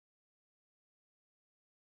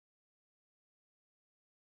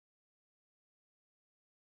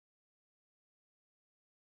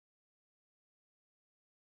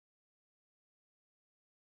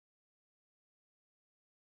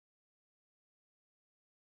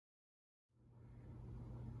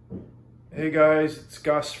Hey guys, it's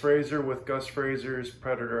Gus Fraser with Gus Fraser's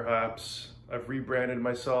Predator Haps. I've rebranded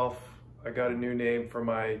myself. I got a new name for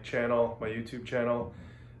my channel, my YouTube channel,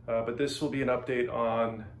 but this will be an update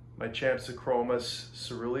on my Champsochromis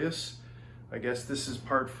Caeruleus. I guess this is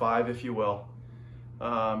part 5, if you will.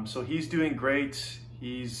 So he's doing great.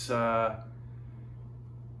 He's, I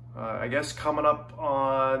guess, coming up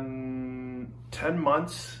on 10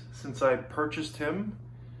 months since I purchased him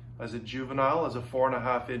as a juvenile, as a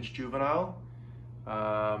 4.5-inch juvenile.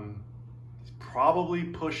 He's probably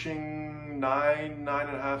pushing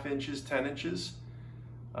 9.5 inches, 10 inches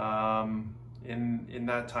in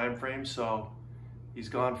that time frame. So he's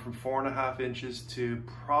gone from 4.5 inches to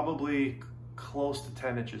probably close to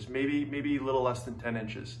 10 inches, maybe a little less than 10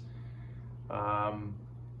 inches.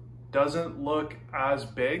 Doesn't look as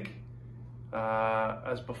big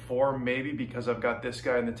as before, maybe because I've got this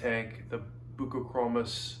guy in the tank, the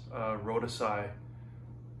Champsochromis Caeruleus.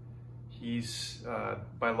 He's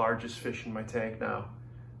my largest fish in my tank now.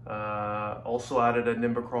 Also added a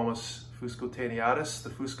Nimbochromis fuscotaneatus,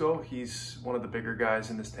 the Fusco. He's one of the bigger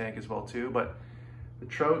guys in this tank as well too, but the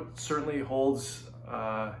trout certainly holds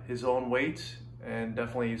his own weight and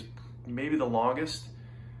definitely is maybe the longest,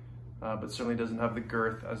 but certainly doesn't have the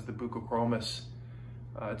girth as the Champsochromis.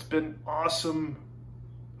 It's been awesome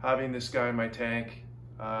having this guy in my tank.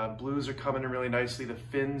 Blues are coming in really nicely. The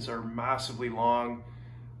fins are massively long.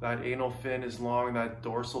 That anal fin is long, that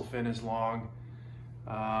dorsal fin is long.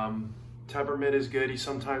 Temperament is good. He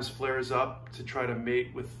sometimes flares up to try to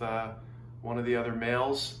mate with one of the other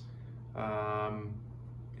males and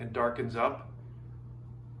darkens up.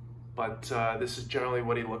 But this is generally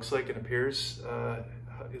what he looks like and appears,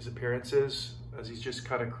 his appearance is, as he's just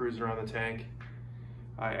kind of cruising around the tank.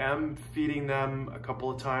 I am feeding them a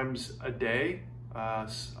couple of times a day.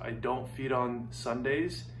 I don't feed on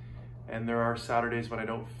Sundays, and there are Saturdays when I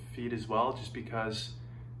don't feed as well, just because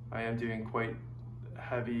I am doing quite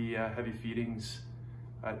heavy feedings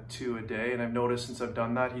at 2 a day. And I've noticed since I've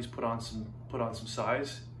done that, he's put on some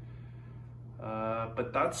size.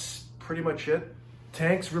 But that's pretty much it.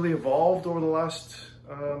 Tank's really evolved over the last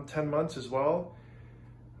 10 months as well.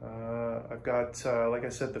 I've got, like I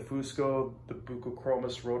said, the Fusco, the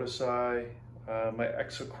Champsochromis Caeruleus, my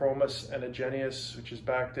Exochromis Enigenius, which is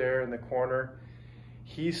back there in the corner.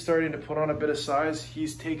 He's starting to put on a bit of size.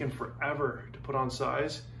 He's taken forever to put on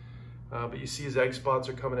size, but you see his egg spots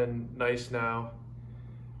are coming in nice now,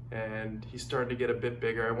 and he's starting to get a bit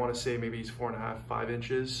bigger. I want to say maybe he's 4.5, 5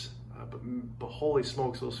 inches, but holy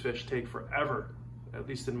smokes, those fish take forever, at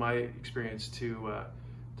least in my experience, to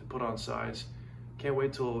put on size. Can't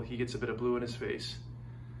wait till he gets a bit of blue in his face.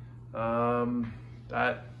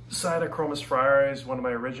 That Champsochromis Caeruleus is one of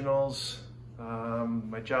my originals.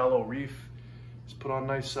 My Jallow Reef has put on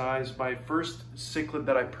nice size. My first cichlid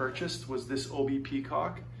that I purchased was this OB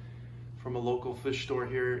Peacock from a local fish store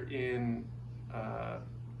here in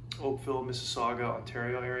Oakville, Mississauga,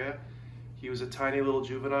 Ontario area. He was a tiny little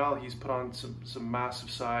juvenile. He's put on some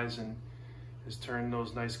massive size and has turned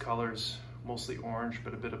those nice colors, mostly orange,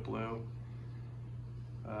 but a bit of blue.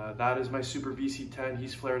 That is my Super VC10.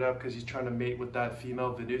 He's flared up because he's trying to mate with that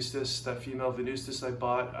female Venustus. That female Venustus I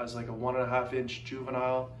bought as like a 1.5-inch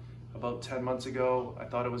juvenile about 10 months ago. I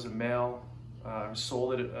thought it was a male. I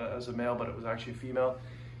sold it as a male, but it was actually a female.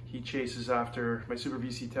 He chases after, my Super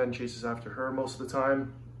VC10 chases after her most of the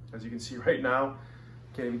time. As you can see right now,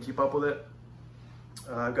 can't even keep up with it.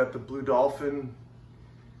 I've got the Blue Dolphin.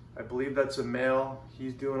 I believe that's a male.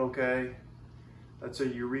 He's doing okay. That's a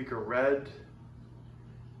Eureka Red.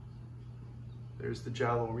 There's the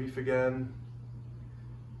Jallow Reef again.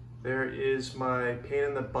 There is my pain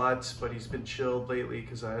in the butt, but he's been chilled lately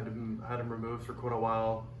because I had him removed for quite a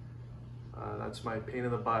while. That's my pain in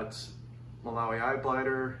the butt Malawi eye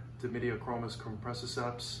blighter, Dimidiochromis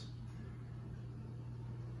compressiceps.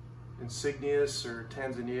 Insignius or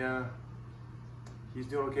Tanzania. He's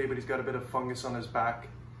doing okay, but he's got a bit of fungus on his back,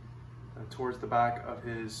 towards the back of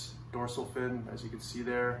his dorsal fin, as you can see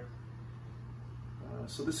there.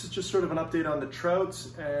 So this is just sort of an update on the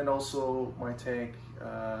trouts and also my tank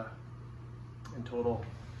in total.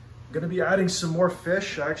 I'm going to be adding some more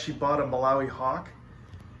fish. I actually bought a Malawi hawk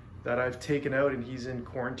that I've taken out, and he's in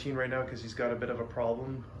quarantine right now because he's got a bit of a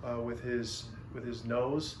problem with his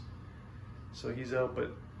nose. So he's out,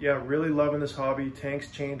 but yeah, really loving this hobby. Tank's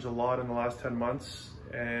changed a lot in the last 10 months,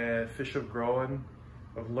 and fish have grown.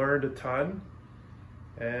 I've learned a ton,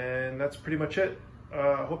 and that's pretty much it.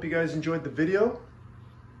 Hope you guys enjoyed the video.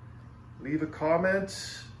 Leave a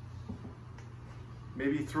comment,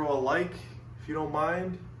 maybe throw a like if you don't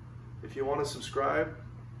mind. If you want to subscribe.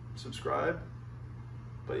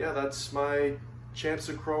 But yeah, that's my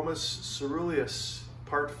Champsochromis Caeruleus,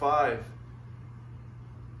 part 5.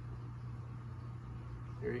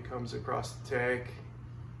 Here he comes across the tank.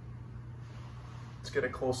 Let's get a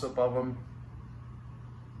close-up of him.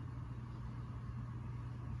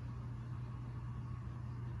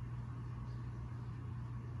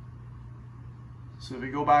 So if we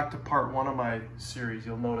go back to part 1 of my series,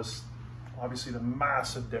 you'll notice obviously the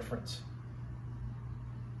massive difference.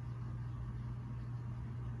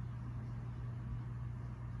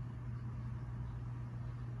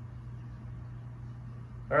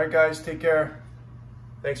 All right, guys, take care.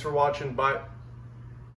 Thanks for watching. Bye.